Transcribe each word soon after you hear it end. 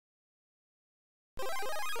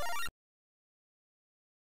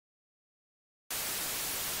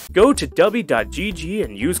Go to w.gg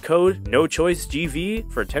and use code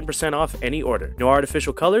NOCHOICEGV for 10% off any order. No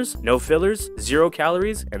artificial colors, no fillers, 0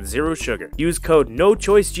 calories, and 0 sugar. Use code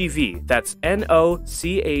NOCHOICEGV, that's NOCHOICEGV,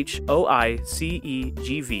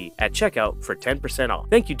 at checkout for 10% off.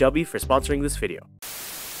 Thank you, W, for sponsoring this video.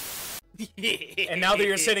 And now that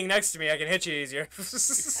you're sitting next to me, I can hit you easier.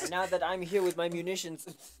 And now that I'm here with my munitions...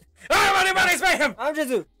 I'm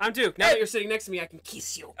Jinsu! I'm Duke. Now that you're sitting next to me, I can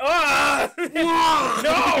kiss you. No,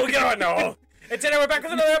 God, no. And today we're back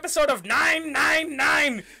with another episode of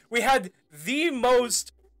 999. We had the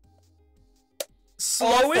most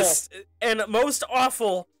slowest and most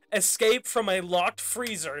awful escape from a locked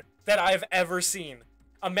freezer that I've ever seen.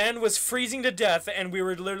 A man was freezing to death, and we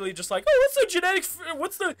were literally just like, "Oh,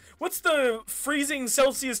 what's the freezing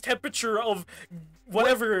Celsius temperature of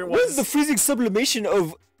whatever it was?" What is the freezing sublimation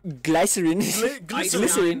of glycerin?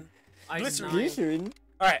 Glycerin. Glycerin.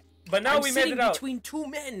 All right, but now we made it out. Between two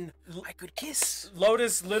men, I could kiss.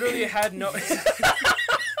 Lotus literally had no.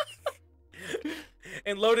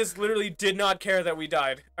 And Lotus literally did not care that we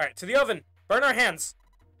died. All right, to the oven. Burn our hands.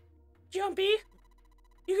 Jumpy.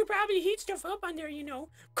 You could probably heat stuff up on there, you know.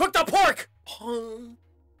 Cook the pork!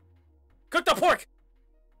 Cook the pork!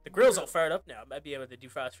 The grill's all fired up now. I might be able to do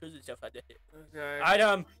fast food and stuff like that. Okay.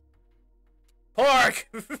 Item. Pork!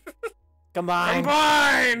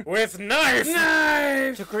 Combine! With knife!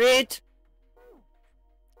 To create...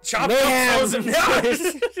 Chop up frozen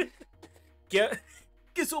knives!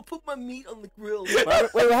 Guess I'll put my meat on the grill. Wait,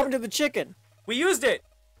 what happened to the chicken? We used it!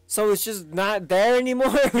 So it's just not there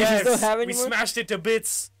anymore? Yes, don't have we smashed it to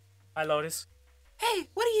bits. Hi, Lotus. Hey,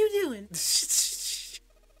 what are you doing?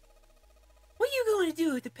 What are you going to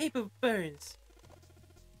do if the paper burns?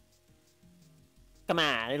 Come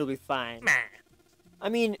on, it'll be fine. Nah. I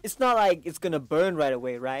mean, it's not like it's gonna burn right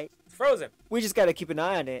away, right? It's frozen. We just gotta keep an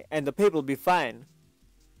eye on it, and the paper will be fine.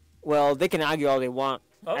 Well, they can argue all they want.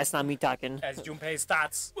 Oh. That's not me talking. As Junpei's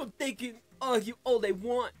thoughts. Well, they can argue all they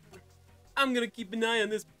want. I'm gonna keep an eye on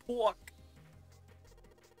this pork.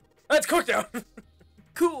 Let's cook now.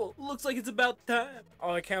 Cool. Looks like it's about time.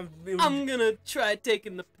 Oh, I can't believe. I'm gonna try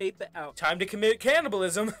taking the paper out. Time to commit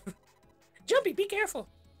cannibalism. Jumpy, be careful.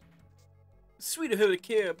 Sweet of her to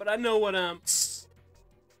care, but I know what I'm.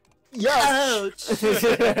 Ouch!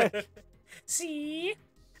 See?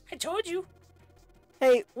 I told you.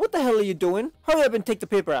 Hey, what the hell are you doing? Hurry up and take the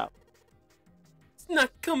paper out. It's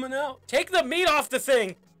not coming out. Take the meat off the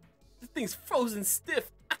thing. This thing's frozen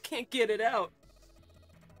stiff. I can't get it out.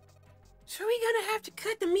 So are we gonna have to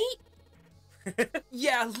cut the meat?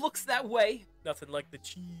 Yeah, looks that way. Nothing like the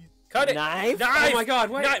cheese. Cut it. Knife? Knife. Oh my God!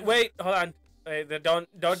 Wait. Wait. Hold on. Wait,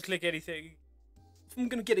 don't click anything. If I'm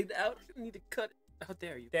gonna get it out, I need to cut it. How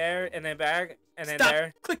dare you? There and then back and then Stop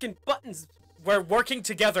there. clicking buttons. We're working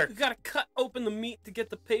together. You gotta cut open the meat to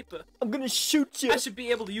get the paper. I'm gonna shoot you. I should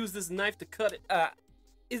be able to use this knife to cut it.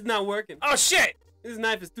 It's not working. Oh shit! This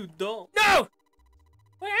knife is too dull. No!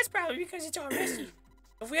 Well, that's probably because it's all rusty.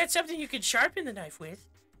 If we had something you could sharpen the knife with.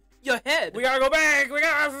 Your head. We gotta go back. We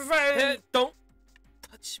gotta. Head. Don't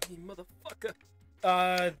touch me, motherfucker.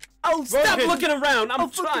 Oh, Stop looking around.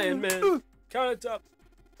 I'm trying, man. Count it up.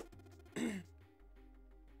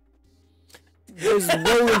 There's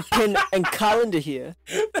rolling pin and colander here.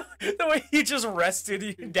 The way he just rested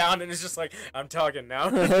you down and is just like, I'm talking now.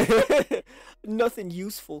 Nothing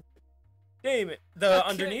useful. Damn it. The Okay.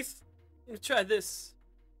 underneath? Let me try this.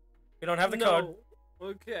 We don't have the no. code.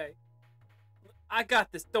 Okay. I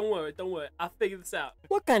got this. Don't worry. Don't worry. I'll figure this out.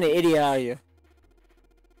 What kind of idiot are you?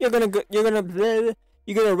 You're gonna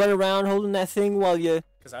run around holding that thing while you're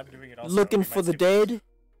Because I'm doing it also. looking for the dead?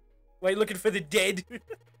 Wait, looking for the dead?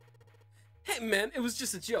 Hey, man. It was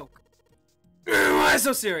just a joke. Why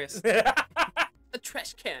so serious? A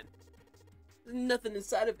trash can. There's nothing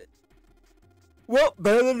inside of it. Well,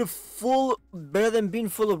 better than being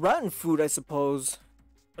full of rotten food, I suppose.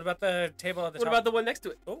 What about the table at the What top? about the one next to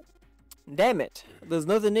it? Oh. Damn it. There's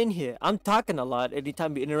nothing in here. I'm talking a lot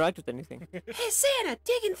anytime we interact with anything. Hey, Santa,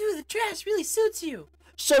 digging through the trash really suits you.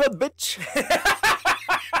 Shut up, bitch.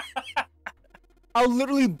 I'll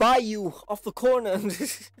literally buy you off the corner.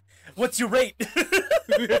 What's your rate?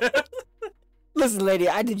 Listen, lady,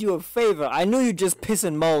 I did you a favor. I knew you'd just piss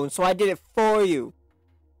and moan, so I did it for you.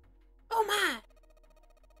 Oh, my.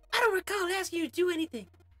 I don't recall asking you to do anything.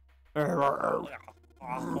 Arg.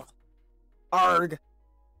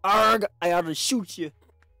 Arg, I ought to shoot you.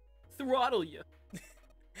 Throttle you.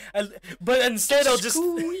 But instead I'll just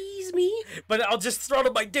Squeeze me. But I'll just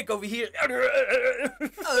throttle my dick over here.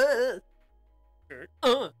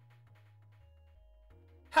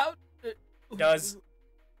 How? Does.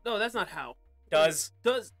 No, that's not how. Does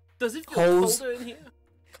Does it feel Hose. colder in here?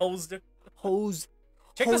 Hosed. Hose.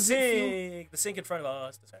 Check the Hose it, Phil. sink. The sink in front of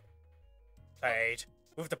us. The sink. Plate.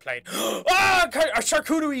 Move the plate. Ah! A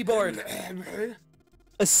charcuterie board.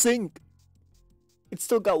 A sink. It's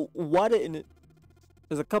still got water in it.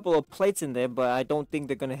 There's a couple of plates in there, but I don't think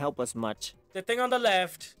they're gonna help us much. The thing on the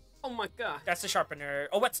left. Oh my god. That's the sharpener.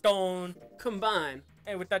 A whetstone. Combine.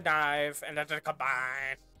 And with the knife. And that's a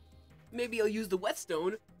combine. Maybe I'll use the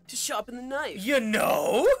whetstone to sharpen the knife. You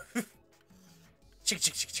know? Chick,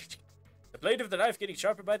 chick, chick, chick, chick. The blade of the knife getting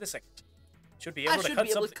sharper by the second. Should be able to cut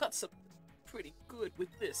something. Cut something pretty good with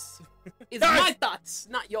this. It's my thoughts,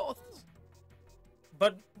 not yours.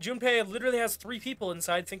 But Junpei literally has 3 people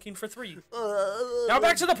inside thinking for 3. Now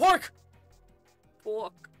back to the pork!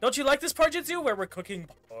 Pork. Don't you like this part, Jinsu, where we're cooking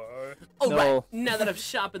pork? Oh, No. right. Now that I've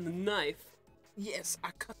sharpened the knife. Yes,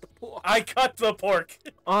 I cut the pork. I cut the pork.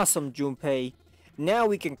 Awesome, Junpei. Now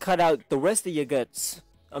we can cut out the rest of your guts.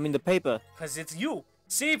 I mean, the paper. Because it's you.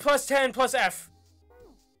 C plus 10 plus F.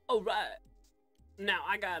 All right. Now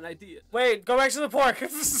I got an idea. Wait, go back to the pork.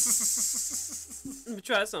 Let me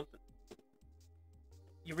try something.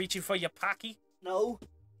 You reaching for your pocky? No.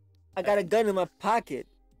 I got a gun in my pocket.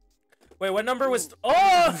 Wait, what number was...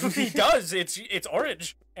 Oh, he does. It's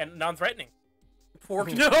orange and non-threatening.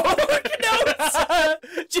 Pork note.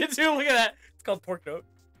 Jinsu, look at that. It's called pork note.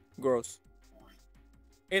 Gross.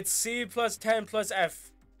 It's C plus 10 plus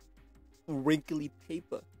F. Wrinkly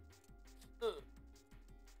paper.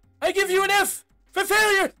 I give you an F for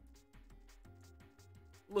failure.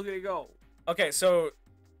 Look at it go. Okay, so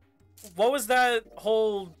what was that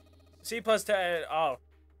whole C plus 10? Oh.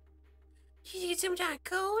 Did you get some kind of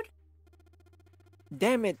code?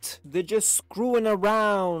 Damn it. They're just screwing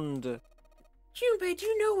around. Junpei, do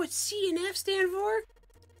you know what C and F stand for?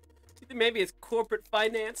 Maybe it's corporate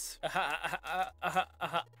finance. Huh?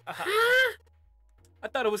 I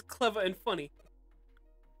thought it was clever and funny.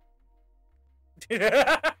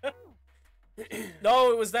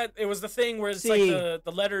 No, it was the thing where it's C. like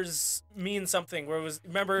the letters mean something. Where it was,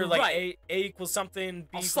 remember, like Right. A equals something. B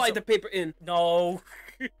I'll equals slide the paper in. No.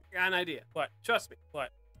 Got an idea. What? Trust me. What?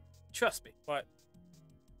 Trust me. What?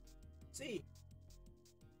 See.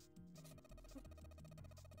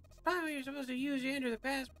 Probably you're supposed to use your enter the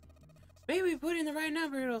password. Maybe we put in the right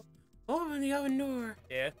number, it'll open the oven door.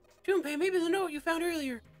 Yeah. Junpei, maybe the note you found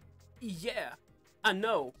earlier. Yeah, I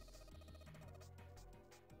know.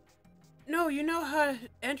 No, you know how to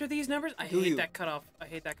enter these numbers? I hate that cutoff. I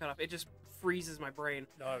hate that cutoff. It just freezes my brain.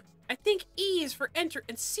 No. I think E is for enter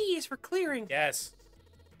and C is for clearing. Yes.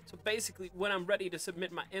 So basically, when I'm ready to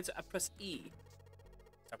submit my answer, I press E.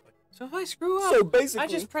 Exactly. So if I screw up, So basically, I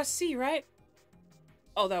just press C, right?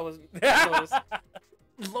 Oh, that was Lotus.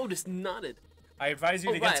 Lotus nodded. I advise you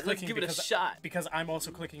All against right, let's clicking give it a because shot. because I'm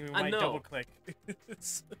also clicking with I my know. double click.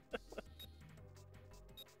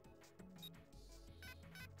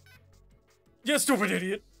 You stupid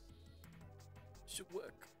idiot. Should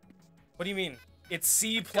work. What do you mean? It's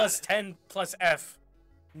C plus 10 plus F.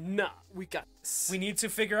 Nah, we got this. We need to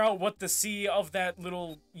figure out what the C of that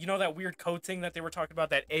little, you know, that weird code thing that they were talking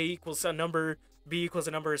about, that A equals a number, B equals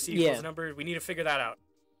a number, C equals a number. We need to figure that out.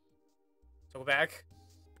 So go back.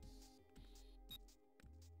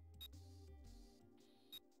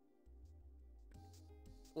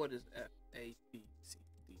 What is F, A, B, C,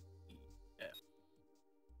 D, E, F?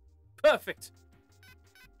 Perfect!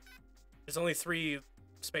 There's only 3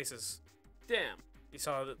 spaces. Damn. You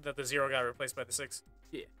saw that the 0 got replaced by the 6.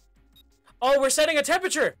 Yeah. Oh, we're setting a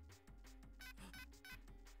temperature!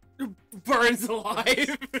 Burns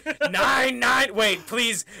alive! 9. Wait,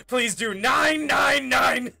 please do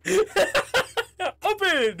 999.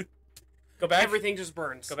 Open. Go back. Everything just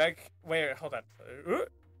burns. Go back. Wait, hold on.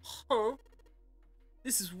 Huh?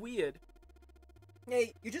 This is weird.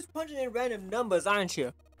 hey, you're just punching in random numbers, aren't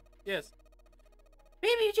you? Yes.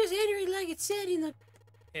 Maybe you just enter it like it said in the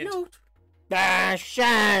Hint. note. Ah,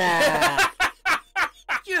 shut up.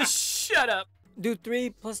 Just shut up. Do 3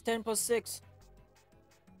 plus 10 plus 6.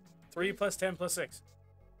 3 plus 10 plus 6.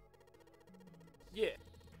 Yeah.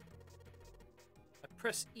 I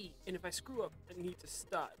press E, and if I screw up, I need to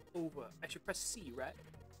start over. I should press C, right?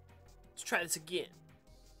 Let's try this again.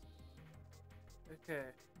 Okay.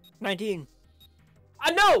 19.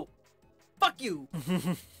 I know! Fuck you!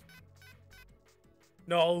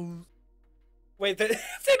 No. Wait, they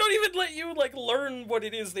don't even let you, like, learn what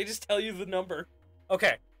it is. They just tell you the number.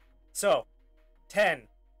 Okay. So, 10.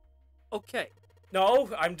 Okay. No,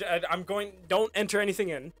 I'm going... Don't enter anything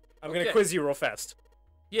in. I'm going to Okay. quiz you real fast.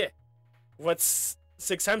 Yeah. What's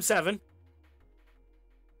 6 times 7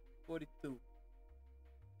 42.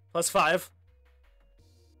 plus 5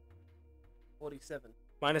 47.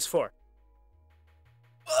 minus 4?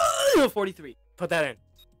 43. Put that in.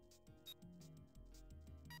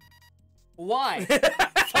 Why?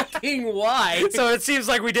 Fucking why? So it seems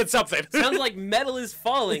like we did something. Sounds like metal is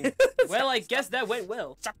falling. Well, I guess that went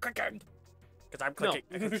well. Stop clicking. Because I'm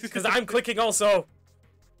clicking. Because I'm clicking also.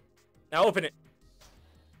 Now open it.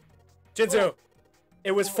 Jinsu. Oh.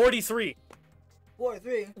 It was 43.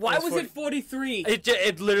 43. Why That's was it 43?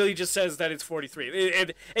 It literally just says that it's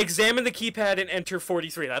 43. Examine the keypad and enter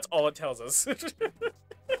 43. That's all it tells us.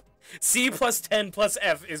 C plus 10 plus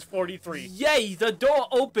F is 43. Yay, the door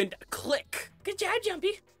opened. Click. Good job,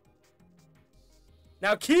 Jumpy.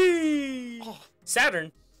 Now key. Oh.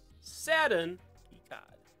 Saturn. Saturn.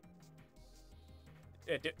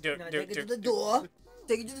 Take it to the door.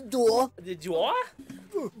 Take it to the door. The door?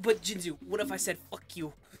 But Jinsu, what if I said fuck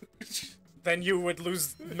you? Then you would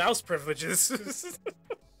lose mouse privileges.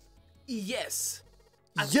 Yes.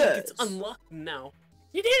 I think Yes. it's unlocked now.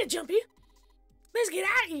 You did it, Jumpy. Let's get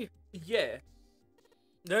out of here. Yeah.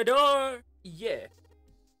 The door. Yeah.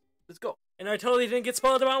 Let's go. And I totally didn't get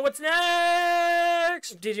spoiled about what's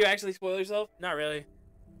next. Did you actually spoil yourself? Not really.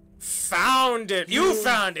 Found it. You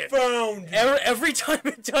found it. Found. Every time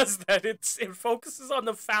it does that, it focuses on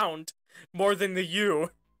the found more than the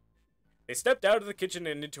you. They stepped out of the kitchen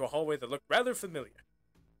and into a hallway that looked rather familiar.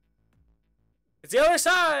 It's the other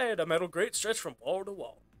side! A metal grate stretched from wall to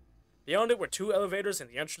wall. Beyond it were 2 elevators and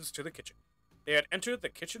the entrance to the kitchen. They had entered the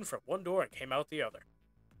kitchen from one door and came out the other.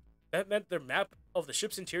 That meant their map of the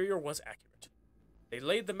ship's interior was accurate. They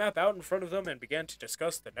laid the map out in front of them and began to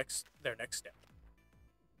discuss their next step.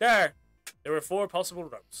 There were 4 possible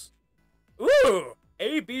routes. Ooh!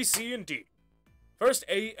 A, B, C, and D. First,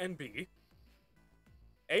 A and B.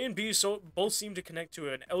 A and B both seem to connect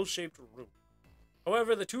to an L-shaped room.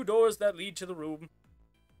 However, the 2 doors that lead to the room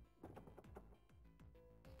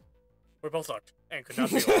were both locked and could not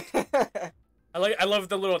be locked. I love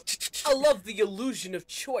the little. I love the illusion of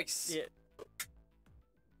choice. Yeah.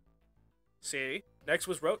 C. Next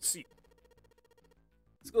was route C.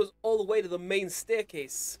 This goes all the way to the main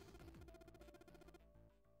staircase.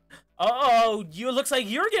 Oh, it looks like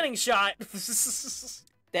you're getting shot.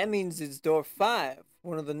 That means it's door 5,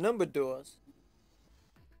 one of the number doors.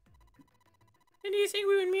 And do you think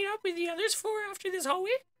we would meet up with the others 4 after this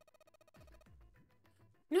hallway?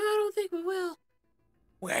 No, I don't think we will.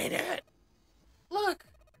 Why not? Look.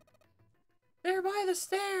 They're by the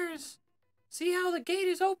stairs. See how the gate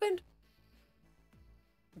is opened?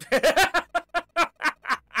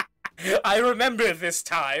 I remember this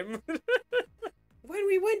time. When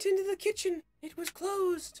we went into the kitchen, it was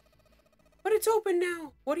closed. But it's open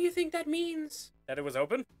now. What do you think that means? That it was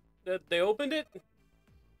open? That they opened it?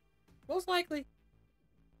 Most likely.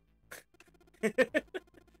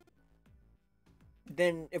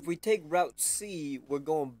 Then if we take route C, we're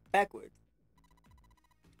going backwards.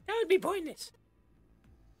 That would be pointless.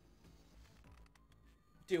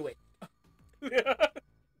 Do it.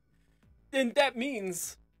 Then that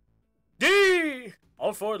means D!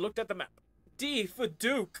 All 4 looked at the map. D for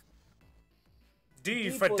Duke. D D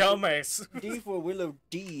for for- dumbass. D for Willow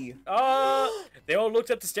D. They all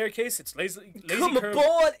looked at the staircase. It's lazy Come curve.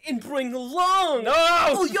 aboard and bring along No!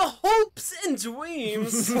 all your hopes and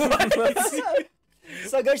dreams.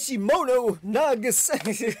 Sagashimono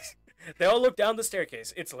Nagasaki. They all looked down the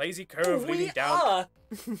staircase. It's lazy curve We leading down, are.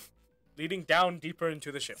 leading down deeper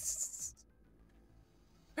into the ship.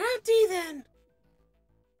 Route D then.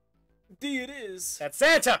 D it is. That's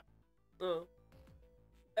Santa. Oh.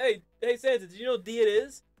 Hey, Santa, did you know D it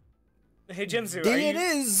is? Hey Jinsu, D are it you,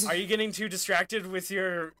 is. are you getting too distracted with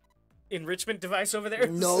your enrichment device over there?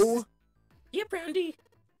 No. Yep, Brown D.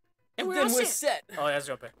 And we're then all we're set. set. Oh, that's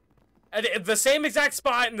okay. The same exact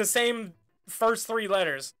spot and the same first 3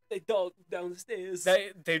 letters. They dog down the stairs.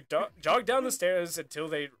 They jogged down the stairs until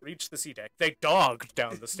they reached the sea deck. They dogged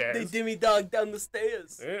down the stairs. They dimmy dog down the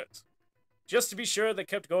stairs. Yes. Just to be sure, they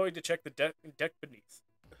kept going to check the deck beneath.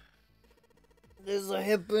 There's a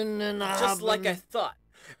hippin' and a Just like I hoppin'. thought.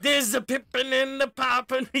 There's a pippin' and a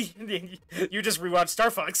poppin'. You just rewatched Star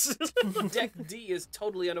Fox. Deck D is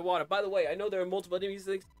totally underwater. By the way, I know there are multiple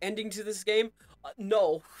endings to this game.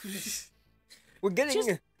 No. We're getting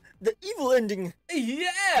Just- the evil ending.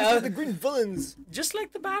 Yeah. The green villains. Just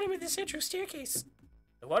like the bottom of the central staircase.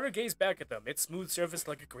 The water gazed back at them, its smooth surface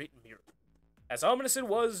like a great mirror. As ominous it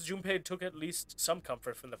was, Junpei took at least some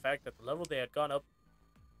comfort from the fact that the level they had gone up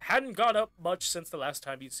hadn't gone up much since the last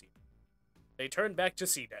time he'd seen it. They turned back to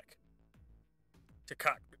sea deck. To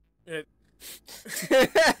cock. It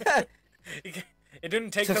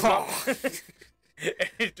didn't take them long.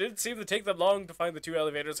 It didn't seem to take them long to find the 2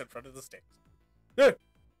 elevators in front of the stairs.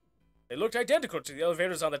 They looked identical to the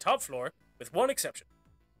elevators on the top floor, with one exception.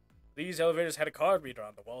 These elevators had a card reader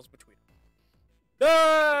on the walls between them.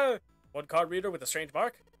 Ah! One card reader with a strange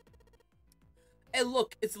mark. Hey,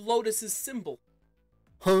 look, it's Lotus's symbol.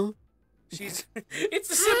 Huh? It's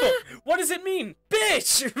the symbol! What does it mean?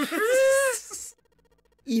 Bitch!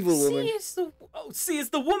 Evil woman. See, it's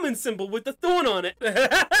the woman symbol with the thorn on it.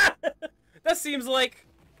 That seems like...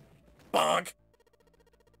 Bonk.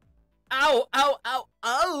 Ow, ow, ow,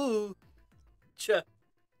 ow.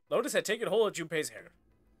 Lotus had taken hold of Junpei's hair.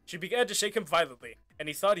 She began to shake him violently, and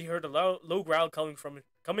he thought he heard a low growl coming from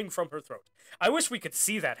her throat. I wish we could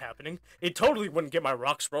see that happening. It totally wouldn't get my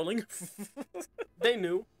rocks rolling. They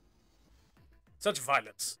knew. Such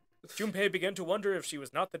violence. Junpei began to wonder if she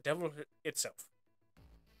was not the devil itself.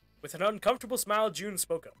 With an uncomfortable smile, June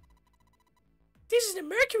spoke up. This is the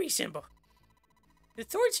Mercury symbol. The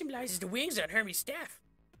thorn symbolizes the wings on Hermes' staff.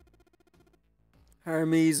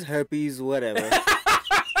 Hermes, herpes, whatever.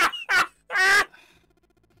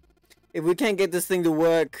 If we can't get this thing to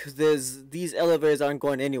work, these elevators aren't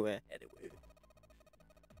going anywhere.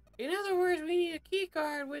 In other words, we need a key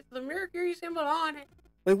card with the Mercury symbol on it.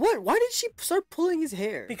 Wait, what? Why did she start pulling his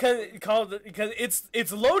hair? Because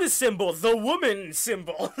it's Lotus symbol, the woman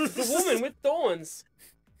symbol. The woman with thorns.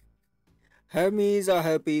 Hermes or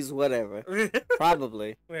herpes, whatever.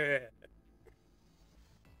 Probably. They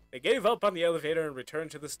gave up on the elevator and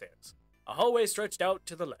returned to the stairs. A hallway stretched out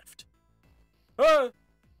to the left. A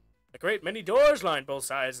great many doors lined both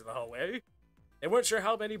sides of the hallway. They weren't sure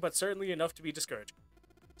how many, but certainly enough to be discouraging.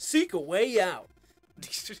 Seek a way out.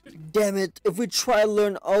 Damn it, if we try to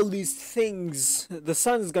learn all these things, the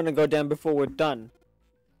sun's gonna go down before we're done.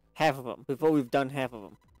 Half of them, before we've done half of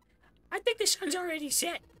them. I think the sun's already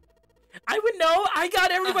set. I would know. I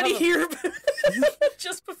got everybody here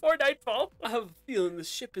just before nightfall. I have a feeling the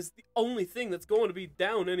ship is the only thing that's going to be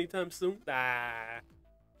down anytime soon.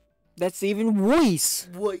 That's even worse.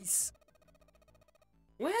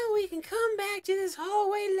 Well, we can come back to this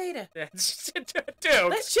hallway later. Dude.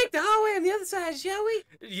 Let's check the hallway on the other side, shall we?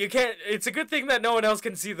 You can't. It's a good thing that no one else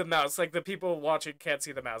can see the mouse. Like the people watching can't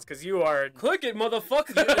see the mouse because you are. Click it,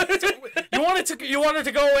 motherfucker. You want it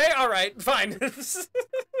to go away? All right, fine.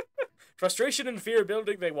 Frustration and fear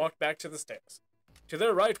building, they walked back to the stairs. To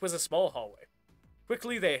their right was a small hallway.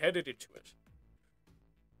 Quickly, they headed into it.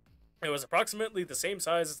 It was approximately the same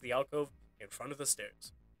size as the alcove in front of the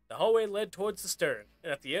stairs. The hallway led towards the stern,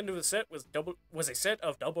 and at the end of the set was a set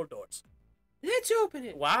of double doors. Let's open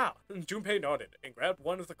it. Wow! Junpei nodded and grabbed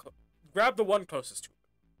the one closest to him.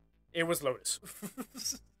 It was Lotus.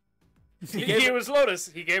 It was Lotus.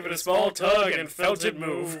 He gave it a small tug and felt it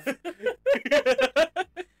move.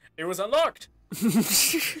 It was unlocked.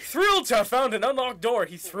 Thrilled to have found an unlocked door,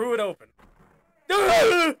 he threw it open.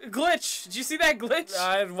 Glitch! Did you see that glitch?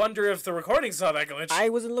 I wonder if the recording saw that glitch. I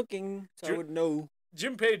wasn't looking, so I would know.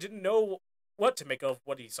 Junpei didn't know what to make of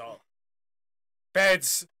what he saw.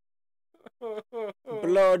 Beds.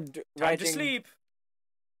 Blood. Time writing. to sleep.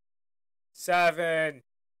 7,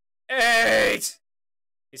 8.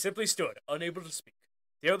 He simply stood, unable to speak.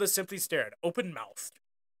 The others simply stared, open-mouthed.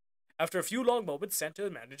 After a few long moments, Santa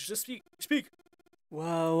managed to speak.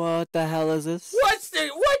 Wow, what the hell is this? What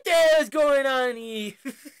the hell is going on here?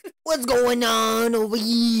 What's going on over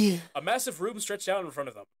here? A massive room stretched out in front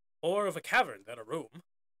of them, more of a cavern than a room.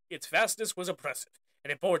 Its vastness was oppressive,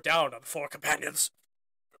 and it bore down on the 4 companions.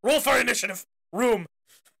 Roll for initiative! Room!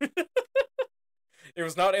 It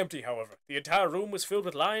was not empty, however. The entire room was filled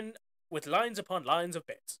with lines upon lines of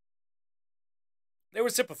beds. They were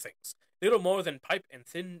simple things, little more than pipe and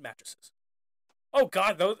thin mattresses. Oh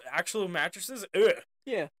god, those actual mattresses? Ugh.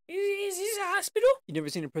 Yeah. Is this a hospital? You never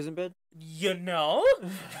seen a prison bed? You know?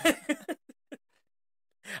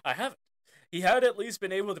 I haven't. He had at least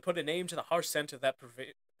been able to put a name to the harsh scent that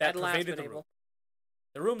pervaded the room.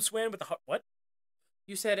 The room swam with the what?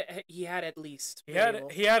 You said he had at least. He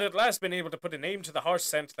had at last been able to put a name to the harsh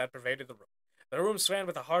scent that pervaded the room. The room swam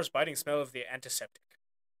with the harsh, biting smell of the antiseptic.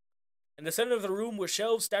 In the center of the room were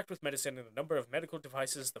shelves stacked with medicine and a number of medical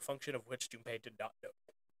devices, the function of which Junpei did not know.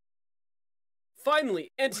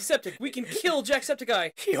 Finally, antiseptic. We can kill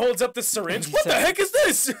Jacksepticeye. He holds up the syringe. What the heck is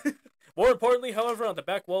this? More importantly, however, on the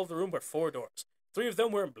back wall of the room were 4 doors. 3 of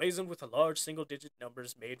them were emblazoned with large single-digit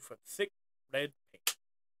numbers made from thick red paint.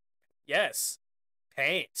 Yes,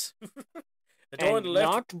 paint. The door on the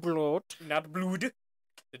left, not blood. Not blood.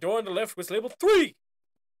 The door on the left was labeled 3.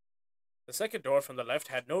 The second door from the left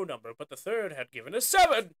had no number, but the third had given a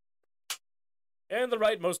 7. And the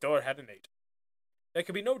rightmost door had an 8. There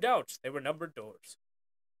could be no doubt they were numbered doors.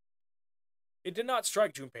 It did not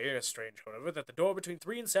strike Junpei as strange, however, that the door between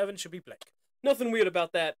 3 and 7 should be blank. Nothing weird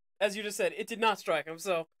about that. as you just said, it did not strike him,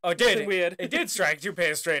 so... Oh, it did. nothing weird. It did strike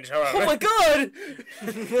Junpei as strange, however. Oh my god!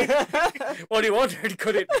 What he wondered,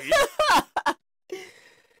 could it be?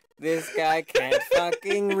 This guy can't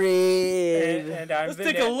fucking read. And I'm Let's the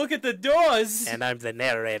take a look at the doors! And I'm the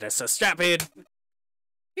narrator, so strap in.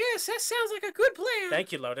 Yes, that sounds like a good plan.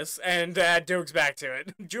 Thank you, Lotus. And Duke's back to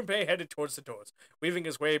it. Junpei headed towards the doors, weaving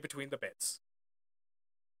his way between the beds.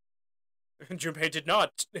 Junpei did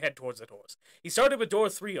not head towards the doors. He started with door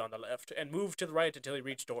 3 on the left and moved to the right until he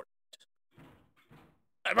reached door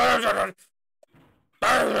 8.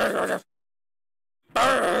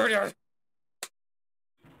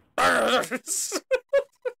 This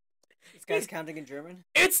guy's counting in German.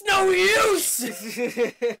 It's no use!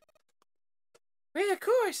 Well, of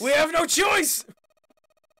course. We have no choice!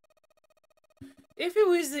 If it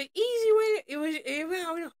was the easy way,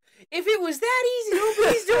 if it was that easy to open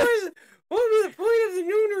these doors, what would be the point of the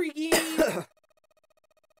noonery game?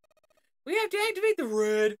 We have to activate the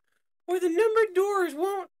red, or the numbered doors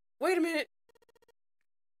won't. Wait a minute.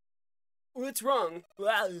 What's wrong?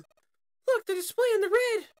 Look, the display on the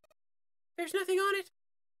red. There's nothing on it.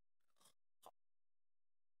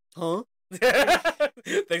 Huh?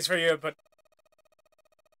 Thanks for your input.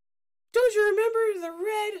 Don't you remember the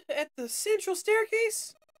red at the central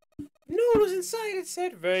staircase? No one was inside. It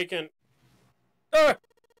said vacant.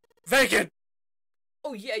 Vacant!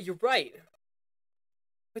 Oh yeah, you're right.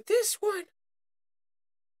 But this one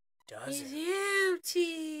Does is it?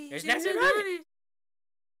 empty. There's nothing on it.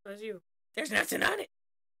 That's you. There's nothing on it.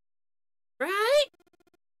 Right?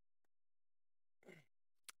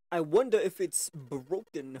 I wonder if it's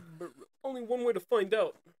broken. Only one way to find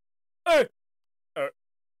out.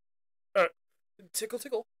 Tickle,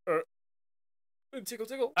 tickle. Tickle,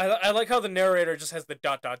 tickle. I like how the narrator just has the ...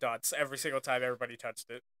 dots every single time everybody touched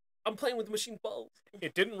it. I'm playing with the machine balls.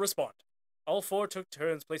 It didn't respond. All 4 took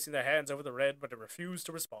turns placing their hands over the red, but it refused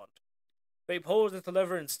to respond. They pulled at the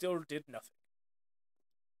lever and still did nothing.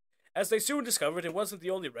 As they soon discovered, it wasn't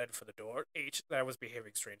the only red for the door 8 that was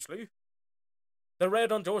behaving strangely. The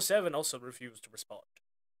red on door 7 also refused to respond.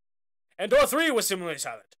 And door 3 was similarly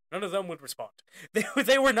silent. None of them would respond.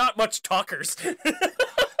 They were not much talkers.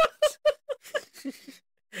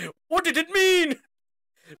 What did it mean?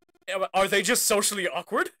 Are they just socially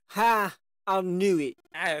awkward? Ha! I knew it.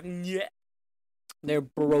 Yeah. They're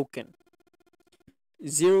broken.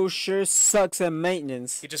 Zero sure sucks at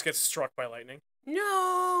maintenance. He just gets struck by lightning.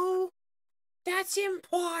 No, that's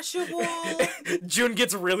impossible. June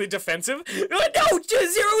gets really defensive. No,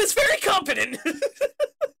 Zero is very competent.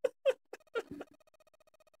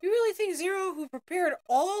 You really think Zero, who prepared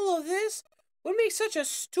all of this, would make such a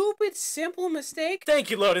stupid, simple mistake? Thank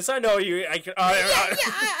you, Lotus. I know you. He would.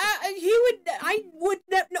 I would.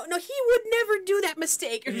 No. He would never do that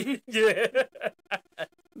mistake. Yeah.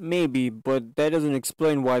 Maybe, but that doesn't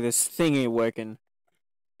explain why this thing ain't working.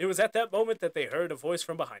 It was at that moment that they heard a voice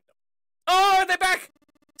from behind them. Oh, they're back!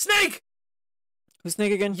 Snake! Who's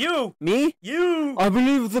Snake again? You! Me? You! I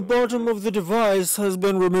believe the bottom of the device has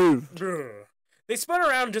been removed. They spun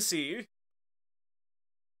around to see.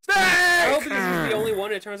 I hope Snake! this is the only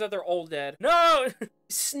one. It turns out they're all dead. No!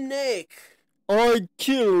 Snake. I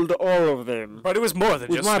killed all of them. But it was more than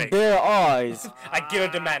With just my Snake. bare eyes. I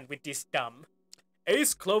killed a man with this thumb.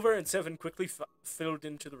 Ace, Clover, and Seven quickly filled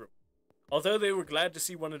into the room. Although they were glad to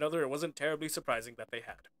see one another, it wasn't terribly surprising that they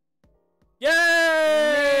had.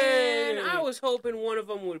 Yay! Man, I was hoping one of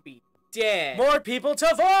them would be dead. More people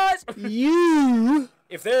to vote! You!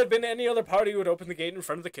 If there had been any other party who would open the gate in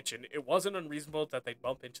front of the kitchen, it wasn't unreasonable that they'd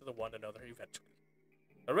bump into the one another eventually.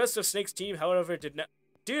 The rest of Snake's team, however,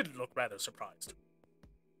 did look rather surprised.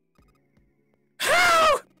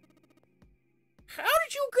 How? How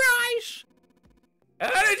did you guys?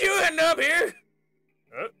 How did you end up here?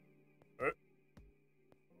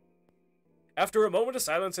 After a moment of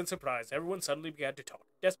silence and surprise, everyone suddenly began to talk,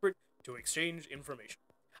 desperate to exchange information.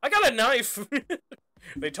 I got a knife!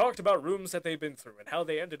 They talked about rooms that they'd been through and how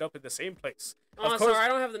they ended up in the same place. Oh, sorry, I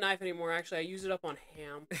don't have the knife anymore, actually. I used it up on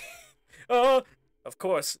Ham. Of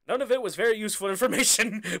course, none of it was very useful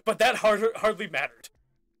information, but that hardly mattered.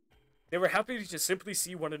 They were happy to simply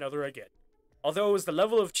see one another again. Although the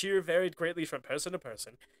level of cheer varied greatly from person to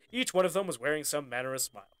person, each one of them was wearing some manner of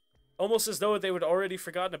smile. Almost as though they had already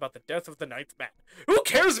forgotten about the death of the 9th man. Who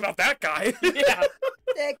cares about that guy? Yeah.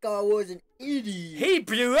 That guy was an idiot. He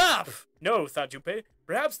blew up! No, thought Junpei.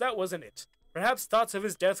 Perhaps that wasn't it. Perhaps thoughts of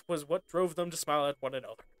his death was what drove them to smile at one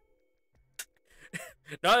another.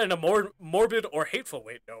 Not in a more morbid or hateful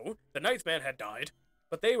way, no. The 9th man had died,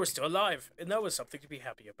 but they were still alive, and that was something to be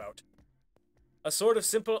happy about. A sort of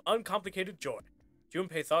simple, uncomplicated joy.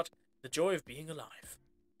 Junpei thought, the joy of being alive.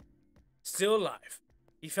 still alive.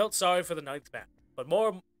 He felt sorry for the ninth man, but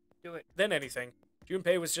more Do it. than anything,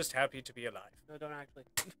 Junpei was just happy to be alive. No, don't actually.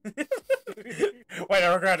 Wait,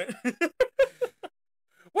 I regret it.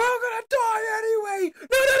 We're gonna die anyway!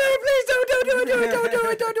 No, please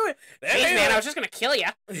don't do it! Jeez, man, I was just gonna kill you.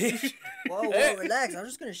 Whoa, relax. I'm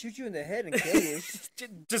just gonna shoot you in the head and kill you.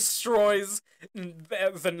 Destroys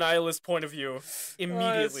the nihilist point of view immediately.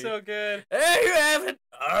 Oh, that's so good. There you have it,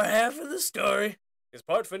 our half of the story. His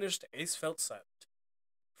part finished, Ace felt silent.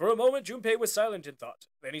 For a moment, Junpei was silent in thought.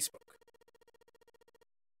 Then he spoke.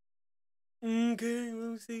 Okay,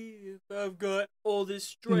 let's see if I've got all this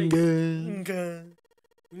straight. Okay.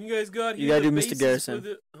 When you guys got here, You gotta the do Mr. basis Garrison. for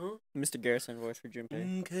the- Huh? Mter. Garrison voice for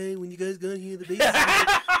Junpei. Okay, when you guys got here, the basis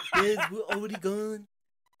yes, we're already gone.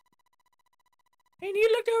 And you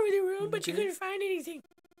looked over the room, but you couldn't find anything.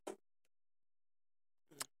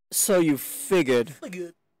 So you figured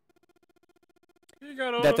Good.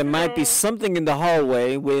 that there might be something in the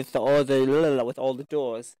hallway with all the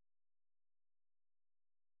doors.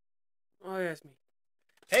 Oh, yes, me.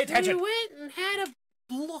 Pay attention. We went and had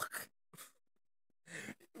a look.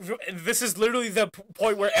 This is literally the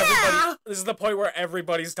point where everybody. This is the point where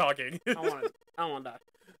everybody's talking. I want to die.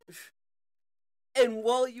 And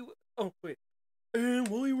while you... Oh, wait. And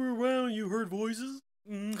while you were around, you heard voices?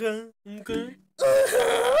 Okay. Okay.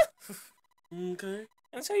 Okay.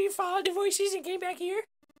 And so you followed the voices and came back here?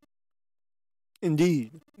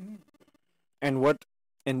 Indeed. And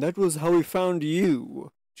that was how we found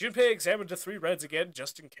you. Junpei examined the 3 reds again,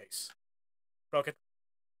 just in case. Broken.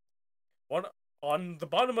 One on the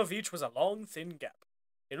bottom of each was a long, thin gap.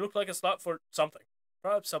 It looked like a slot for something.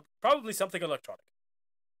 Probably something electronic.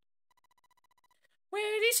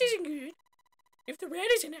 Well, this isn't good. If the red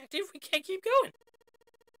is inactive, we can't keep going.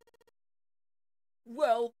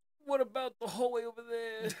 Well, what about the hallway over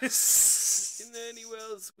there? Isn't there anywhere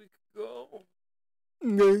else we could go?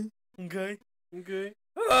 Okay. Okay. Okay.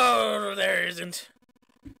 Oh, there isn't.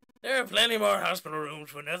 There are plenty more hospital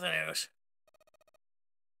rooms, but nothing else.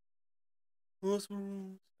 Hospital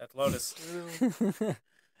rooms. That's Lotus. You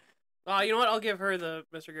know what? I'll give her the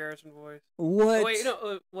Mr. Garrison voice. What? Oh, wait,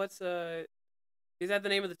 what's is that the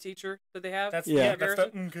name of the teacher that they have? That's Yeah. yeah. That's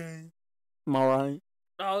the okay. Am I right?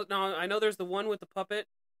 Oh no, I know there's the one with the puppet,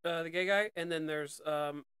 the gay guy, and then there's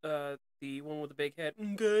the one with the big head.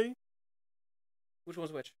 Okay. Which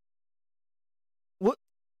one's which?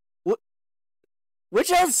 Which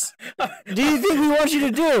else do you think we want you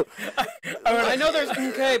to do? I know there's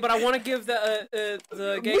okay, but I want to give the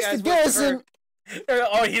gay guy's Mr. voice to Garrison. her.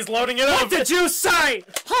 Oh, he's loading it up. What did you say?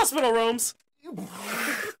 Hospital rooms.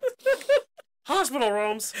 Hospital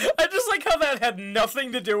rooms. I just like how that had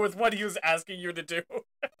nothing to do with what he was asking you to do.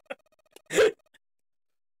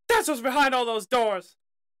 That's what's behind all those doors.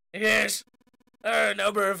 Yes. There are a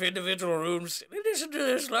number of individual rooms in addition to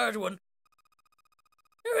this large one.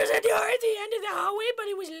 There was a door at the end of the hallway, but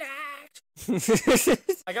it was locked.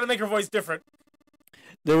 I gotta make her voice different.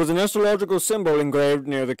 There was an astrological symbol engraved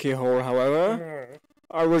near the keyhole, however.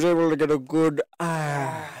 I was able to get a good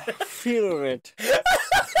feel of it.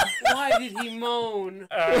 Why did he moan?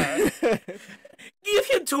 Give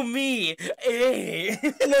him to me. Hey.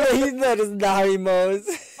 No, that is not how he mows.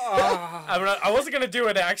 I wasn't gonna do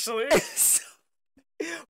it actually.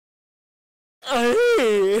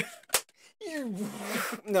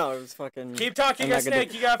 No, it was fucking. Keep talking, I'm not gonna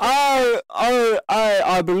Snake. You got.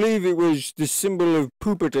 I believe it was the symbol of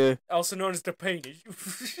poopity. Also known as the penis.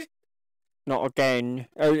 Not again.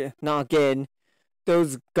 Not again.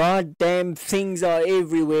 Those goddamn things are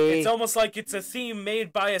everywhere. It's almost like it's a theme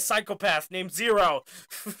made by a psychopath named Zero.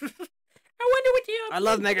 I wonder what you. I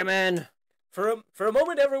love Mega Man. For a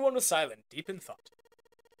moment, everyone was silent, deep in thought.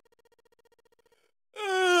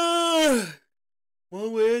 Well,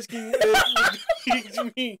 we're asking what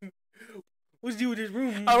you mean. What's to do with this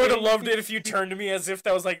room? I would have loved it if you turned to me as if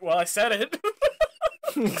that was like, well, I said it.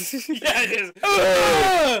 Yeah, it is.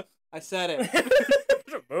 I said it.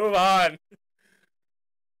 Move on.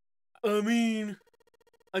 I mean,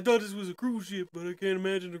 I thought this was a cruise ship, but I can't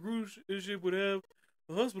imagine a cruise ship would have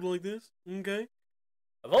a hospital like this. Okay.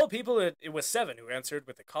 Of all people, it was 7 who answered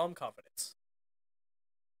with a calm confidence.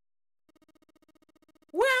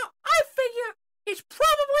 Well, I figure it's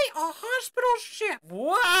probably a hospital ship.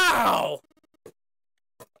 Wow!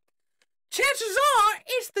 Chances are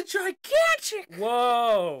it's the gigantic.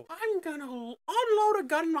 Whoa! I'm gonna unload a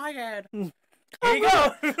gun in my head. Here you go!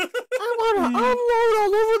 I want to unload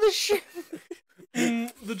all over the ship.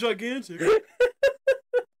 The gigantic.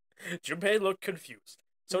 Junpei looked confused.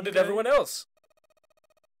 So did Okay. everyone else.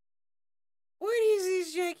 What is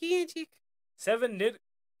this gigantic? 7 knit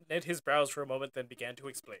his brows for a moment, then began to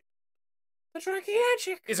explain. The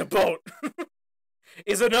gigantic is a boat.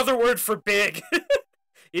 Is another word for big.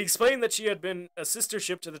 He explained that she had been a sister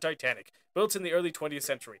ship to the Titanic, built in the early 20th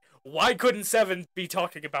century. Why couldn't Seven be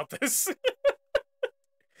talking about this?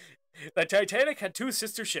 The Titanic had two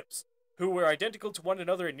sister ships, who were identical to one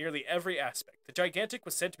another in nearly every aspect. The Gigantic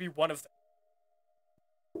was said to be one of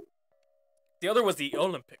them. The other was the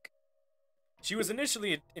Olympic. She was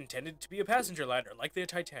initially intended to be a passenger liner, like the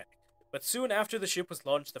Titanic. But soon after the ship was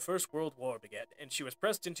launched, the First World War began, and she was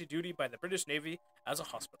pressed into duty by the British Navy as a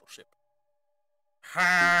hospital ship.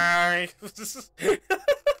 Hi!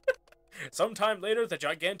 Sometime later, the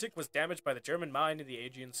Gigantic was damaged by the German mine in the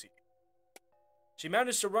Aegean Sea. She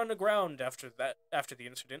managed to run aground after the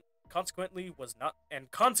incident, consequently was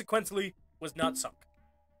not sunk.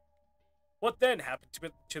 What then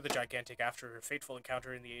happened to the Gigantic after her fateful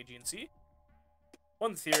encounter in the Aegean Sea?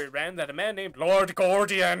 One theory ran that a man named Lord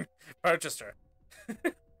Gordian purchased her.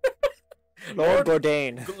 Lord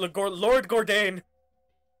Gordain. Lord Gordain,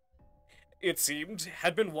 it seemed,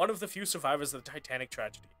 had been one of the few survivors of the Titanic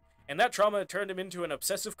tragedy, and that trauma had turned him into an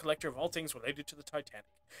obsessive collector of all things related to the Titanic.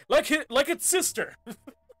 Like its sister!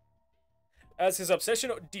 As his obsession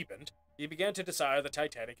deepened, he began to desire the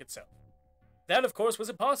Titanic itself. That, of course, was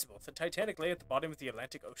impossible. The Titanic lay at the bottom of the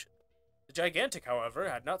Atlantic Ocean. The Gigantic, however,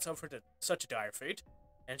 had not suffered such a dire fate,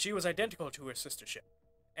 and she was identical to her sister ship.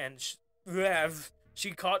 And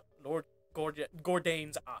she caught Lord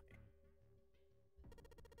Gordain's eye.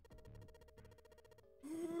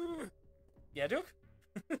 Yeah, Duke?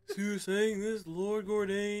 So you're saying this Lord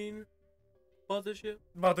Gordain bought the ship?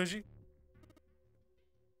 Mother she?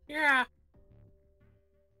 Yeah.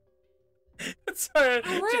 Sorry,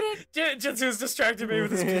 I read it. Jinsu's distracted me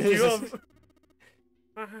with his PQ.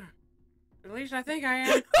 At least I think I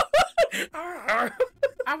am.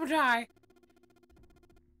 I will die.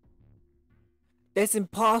 That's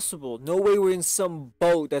impossible. No way we're in some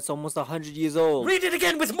boat that's almost 100 years old. Read it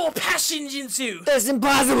again with more passion, Jinsu! That's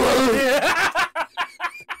impossible!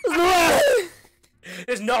 There's no way!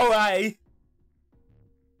 There's no way!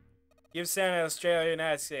 Give Sam an Australian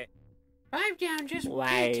accent. Pipe down, just Why?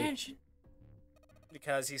 pay attention.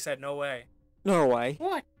 Because he said no way. No way.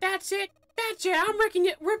 What? That's it? That's it. I'm ripping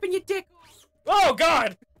your dick. Oh,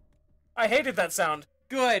 God! I hated that sound.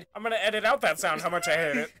 Good. I'm gonna edit out that sound, how much I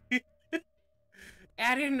hate it.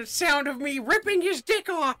 Add in the sound of me ripping his dick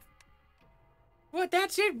off. What,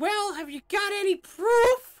 that's it? Well, have you got any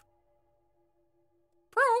proof?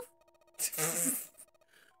 Proof?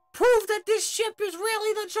 Proof that this ship is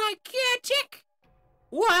really the Gigantic?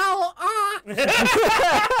 Well, this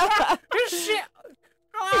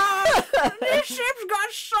ship's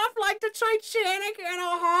got stuff like the Titanic and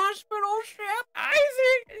a hospital ship.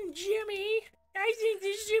 I think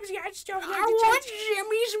this ship's got stuff like I want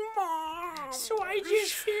Jimmy's mom. So I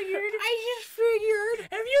just figured.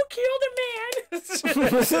 Have You killed a man!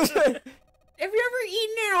 you ever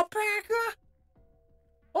eaten an alpaca?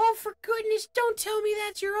 Oh, for goodness, don't tell me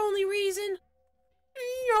that's your only reason.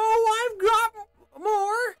 No, I've got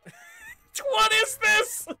more. What is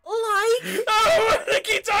this? Like... Oh, they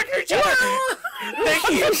keep talking to each other!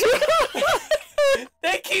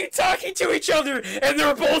 They keep talking to each other, and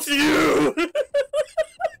they're both you!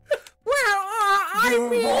 Well, I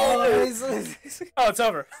mean... Oh, it's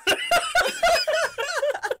over.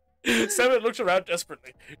 Seven looked around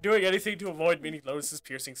desperately, doing anything to avoid meeting Lotus's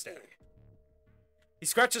piercing stare. He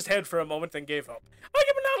scratched his head for a moment, then gave up. I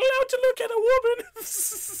am not allowed to look at a woman!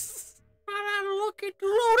 I'm not look at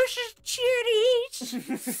Lotus's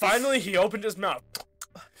titties. Finally, he opened his mouth.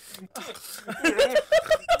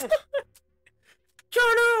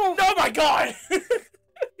 Jono! Oh my God!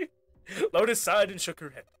 Lotus sighed and shook her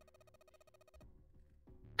head.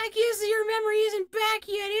 I guess your memory isn't back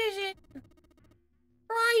yet, is it?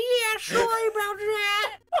 Oh, yeah, sorry about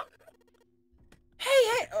that.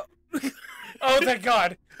 Hey. Oh, thank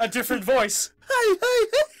God! A different voice. Hi.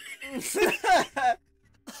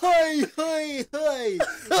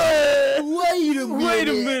 Wait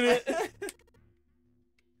a minute.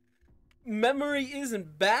 Memory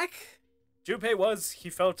isn't back? Junpei he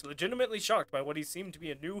felt legitimately shocked by what he seemed to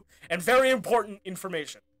be a new and very important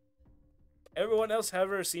information. Everyone else,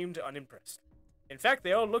 however, seemed unimpressed. In fact,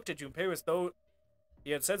 they all looked at Junpei as though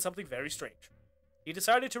he had said something very strange. He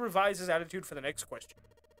decided to revise his attitude for the next question.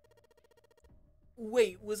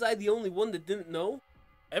 Wait, was I the only one that didn't know?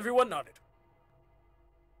 Everyone nodded.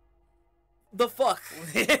 The fuck?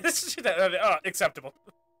 Acceptable.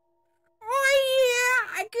 Oh yeah,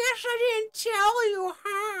 I guess I didn't tell you,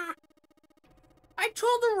 huh? I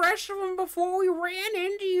told the rest of them before we ran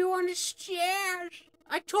into you on the stairs.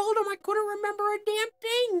 I told them I couldn't remember a damn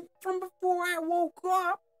thing from before I woke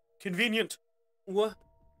up. Convenient. What?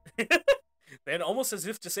 Then, almost as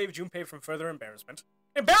if to save Junpei from further embarrassment.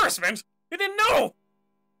 Embarrassment? You didn't know!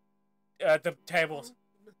 The tables.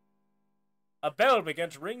 A bell began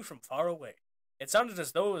to ring from far away. It sounded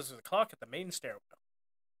as though it was the clock at the main stairwell.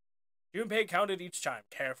 Junpei counted each chime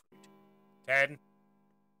carefully. 10,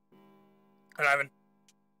 11,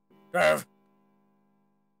 12,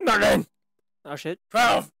 9. Oh shit.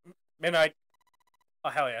 12, midnight. Oh,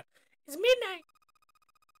 hell yeah. It's midnight.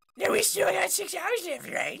 Then we still got 6 hours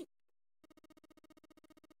left, right?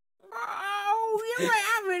 Oh, you don't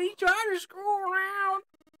have any time to screw around.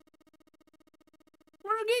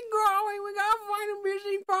 Let's get going. We gotta find the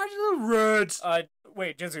missing parts of the roots.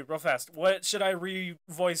 Wait, Jinsu, real fast. What should I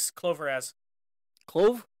re-voice Clover as?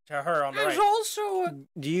 Clove? To her on the There's right. also a...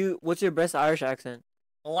 What's your best Irish accent?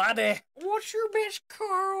 Laddie. What's your best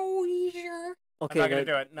car, Weezer? Okay, I'm not gonna like,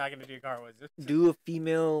 do it. Not gonna do Car Wizard. do a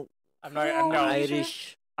female I'm not. Oh, No.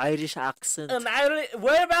 Irish accent.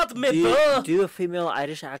 What about the myth? Do a female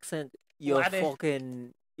Irish accent. You're Laddie.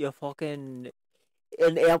 fucking an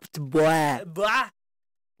inept boy. Blah.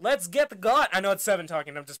 Let's get the god. I know it's 7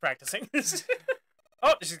 talking. I'm just practicing.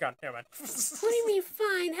 Oh, she's gone. Never mind. What do you mean,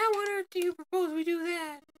 fine? How on earth do you propose we do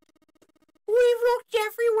that? We've looked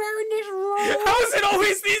everywhere in this room. How is it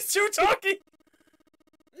always these two talking?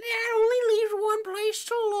 That only leaves one place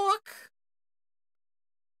to look.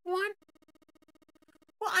 One?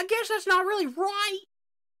 Well, I guess that's not really right.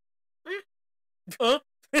 Huh?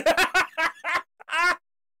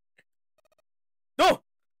 No.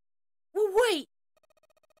 Well, wait.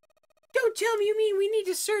 Don't tell me you mean we need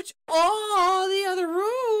to search all the other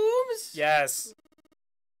rooms? Yes.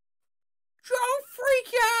 Don't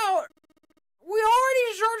freak out. We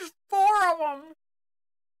already searched 4 of them.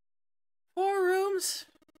 4 rooms?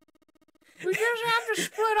 We just have to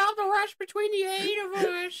split out the rest between the 8 of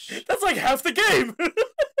us. That's like half the game.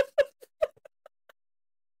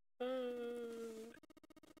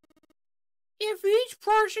 If each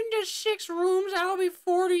person does 6 rooms, that'll be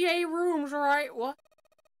 48 rooms, right? What?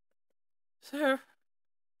 So,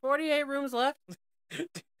 48 rooms left?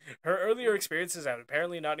 Her earlier experiences have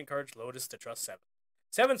apparently not encouraged Lotus to trust Seven.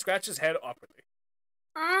 Seven scratches his head awkwardly.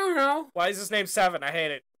 I don't know. Why is his name Seven? I hate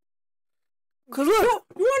it. Cause look,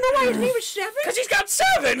 You wanna know why his name is 7? Because he's got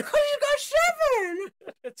 7! Because he's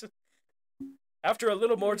got 7! After a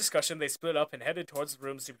little more discussion, they split up and headed towards the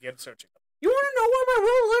rooms to begin searching them. You wanna know where my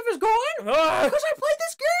room live is gone? Ah! Because I played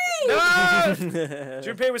this game! Ah!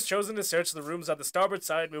 Junpei was chosen to search the rooms on the starboard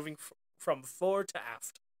side, moving from fore to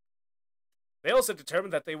aft. They also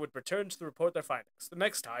determined that they would return to report their findings the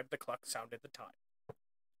next time the clock sounded the time.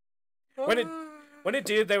 When it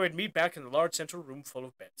did, they would meet back in the large central room full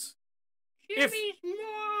of beds. Jimmy's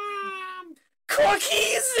mom!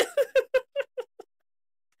 Cookies!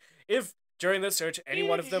 If, during the search, any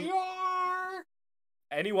one of them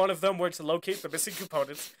were to locate the missing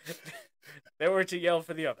components, they were to yell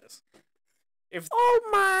for the others. Oh,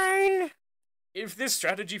 mine! If this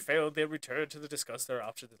strategy failed, they returned to discuss their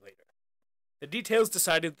options later. The details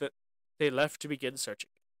decided that they left to begin searching.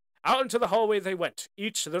 Out into the hallway they went,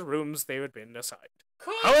 each to the rooms they had been assigned.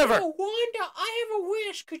 However, Wanda, I have a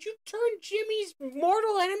wish. Could you turn Jimmy's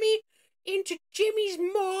mortal enemy into Jimmy's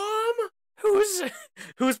mom?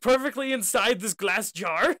 who's perfectly inside this glass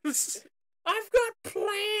jar? I've got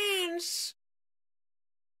plans.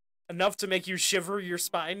 Enough to make you shiver your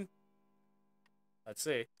spine? Let's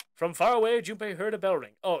see. From far away, Junpei heard a bell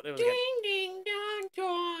ring. Oh, it was Ding, again. ding, dong,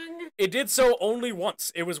 dong. It did so only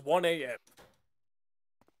once. It was 1 a.m.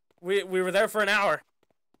 We were there for an hour.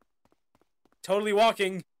 Totally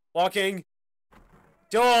walking.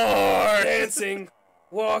 Door! Dancing,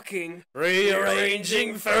 walking,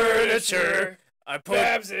 Rearranging furniture. I put...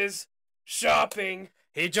 Babs's shopping.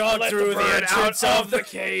 He jogged Let through the the bird entrance out of of the the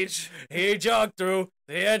cage. He jogged through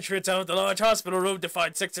the entrance of the large hospital room to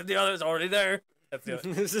find 6 of the others already there. That's the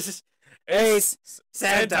other. Ace,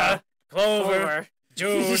 Santa, Clover, Clover.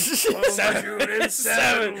 June, June, and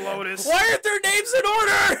 7, Lotus. Why aren't their names in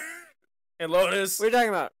order? And Lotus. What are you talking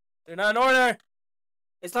about? They're not in order.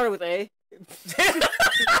 It started with A.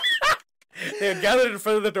 They had gathered in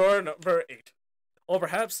front of the door number 8. Or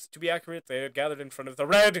perhaps, to be accurate, they had gathered in front of the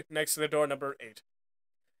red next to the door number 8.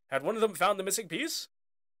 Had one of them found the missing piece?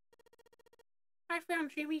 I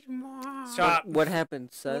found Jimmy's mom. Stop. What happened,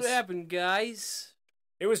 sus? What happened, guys?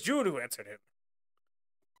 It was June who answered him.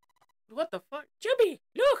 What the fuck? Jimmy,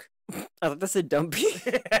 look! I thought that's a dumpy.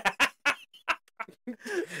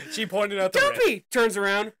 She pointed out the red. Dumpy! Turns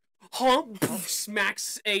around. Honk!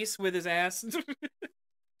 Smacks Ace with his ass.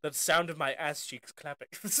 The sound of my ass cheeks clapping.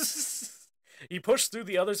 He pushed through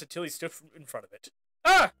the others until he stood in front of it.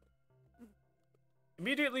 Ah!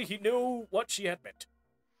 Immediately, he knew what she had meant.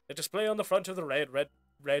 The display on the front of the red vacant.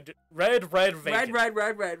 Red.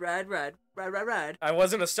 I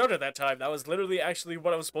wasn't a stutter that time. That was literally actually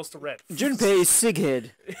what I was supposed to read. Junpei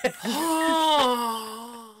Sighead.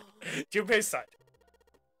 Junpei sighed.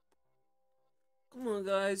 Come on,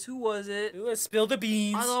 guys. Who was it? Let's spill the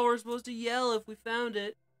beans. I thought we were supposed to yell if we found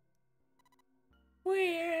it.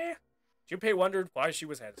 Where? Junpei wondered why she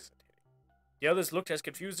was hesitating. The others looked as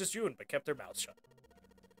confused as June, but kept their mouths shut.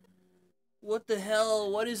 What the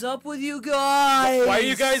hell? What is up with you guys? Why are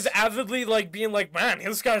you guys avidly, like, being like, man,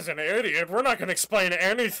 this guy's an idiot. We're not gonna explain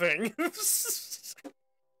anything.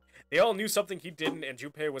 They all knew something he didn't, and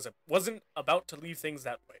Junpei wasn't about to leave things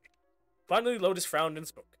that way. Finally, Lotus frowned and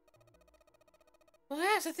spoke. Well,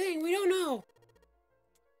 that's the thing. We don't know.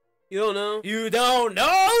 You don't know? You don't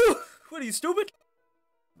know? What are you, stupid?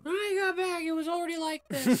 When I got back, it was already like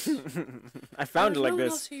this. I found it like No one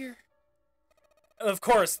this. else here. Of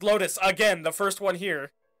course, Lotus, again, the first one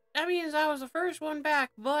here. That means I was the first one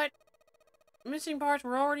back, but missing parts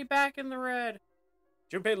were already back in the red.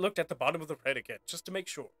 Junpei looked at the bottom of the red again, just to make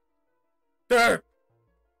sure. There!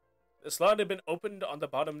 The slot had been opened on the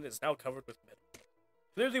bottom and is now covered with metal.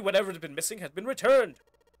 Clearly, whatever had been missing had been returned.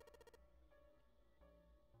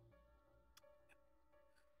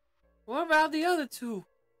 What about the other two?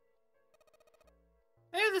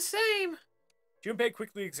 They're the same. Junpei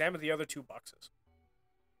quickly examined the other two boxes.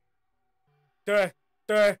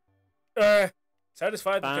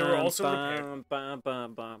 Satisfied that they were also repaired.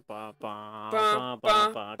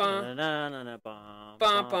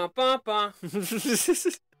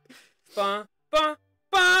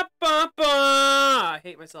 I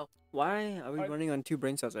hate myself. Why are we running on 2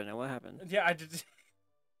 brain cells right now? What happened? Yeah, I did.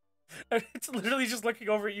 It's literally just looking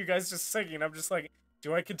over at you guys just singing. I'm just like,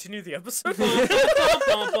 do I continue the episode?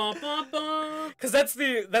 Because that's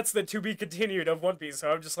the to be continued of One Piece.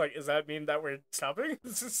 So I'm just like, does that mean that we're stopping?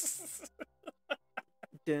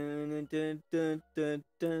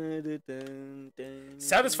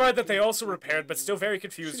 Satisfied that they also repaired, but still very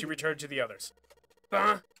confused, he returned to the others.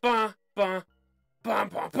 The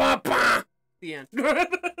end.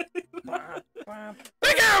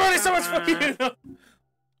 Thank you, everybody, so much for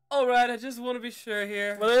Alright, I just want to be sure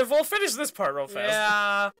here. Well, we'll finish this part real fast.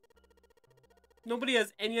 Yeah. Nobody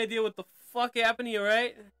has any idea what the fuck happened here,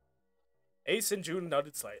 right? Ace and June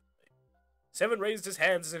nodded slightly. Seven raised his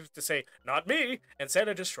hands as if to say, not me, and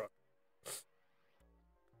Santa just shrugged.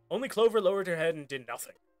 Only Clover lowered her head and did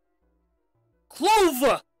nothing.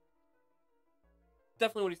 Clover!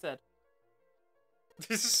 Definitely what he said.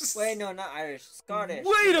 Wait, no, not Irish. Scottish.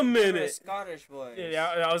 Wait a minute! Scottish voice.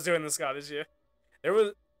 Yeah, I was doing the Scottish, yeah.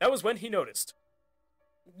 That was when he noticed.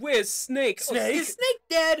 Where's Snake? Snake? Oh, is Snake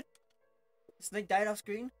dead? Snake died off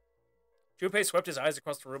screen? Junpei swept his eyes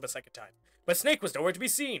across the room a second time. But Snake was nowhere to be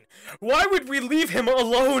seen. Why would we leave him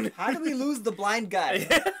alone? How did we lose the blind guy?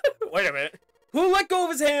 Wait a minute. Who let go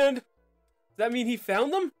of his hand? Does that mean he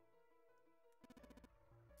found them?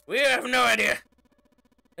 We have no idea.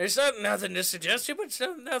 There's nothing to suggest he, but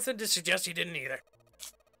nothing to suggest he didn't either.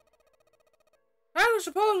 I don't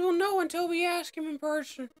suppose we'll know until we ask him in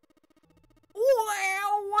person.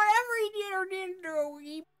 Well, whatever he did or didn't do,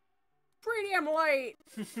 he pretty damn late.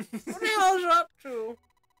 What the hell's up to?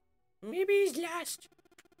 Maybe he's lost.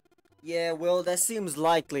 Yeah, well, that seems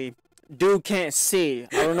likely. Dude can't see.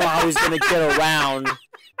 I don't know how he's gonna get around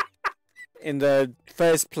in the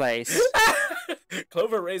first place.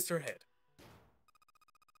 Clover raised her head.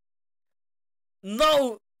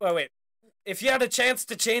 No! Wait. If you had a chance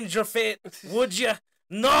to change your fate, would you?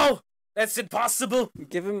 No! That's impossible!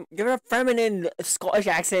 Give her a feminine Scottish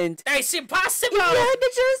accent. That's impossible! If you had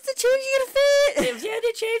the chance to change your fate! If you had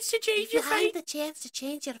a chance to change your fate, the chance to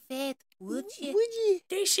change your fate, would you? Would you?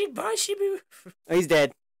 that's impossible. Oh, he's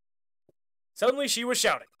dead. Suddenly she was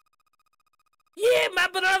shouting. Yeah, my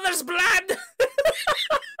brother's blood!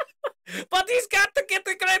 But he's got to get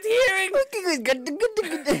the great hearing!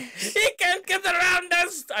 He can't get around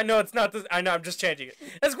us! I know it's not this. I know, I'm just changing it.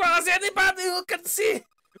 As well as anybody who can see.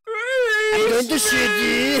 I'm going to shoot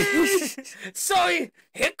you. So he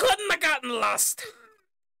couldn't have gotten lost.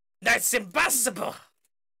 That's impossible.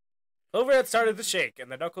 Clover had started to shake,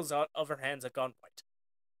 and the knuckles out of her hands had gone white.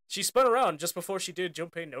 She spun around just before she did.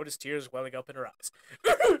 Junpei noticed tears welling up in her eyes.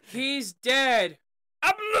 He's dead.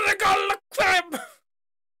 I'm gonna go look for him!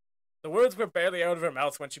 The words were barely out of her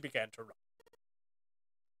mouth when she began to run.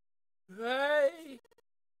 Hey.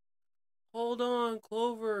 Hold on,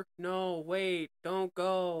 Clover. No, wait, don't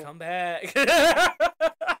go. Come back. I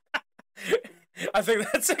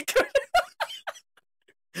think that's a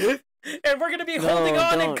good... And we're going to be holding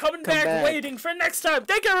on and don't. coming Come back, waiting for next time.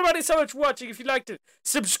 Thank everybody so much for watching. If you liked it,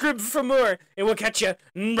 subscribe for more, and we'll catch you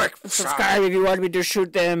next time. Subscribe if you want me to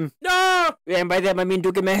shoot them. No! And by them, I mean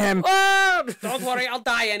Duke Mayhem. Oh! Don't worry, I'll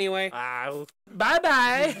die anyway.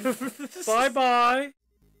 Bye-bye. Bye-bye.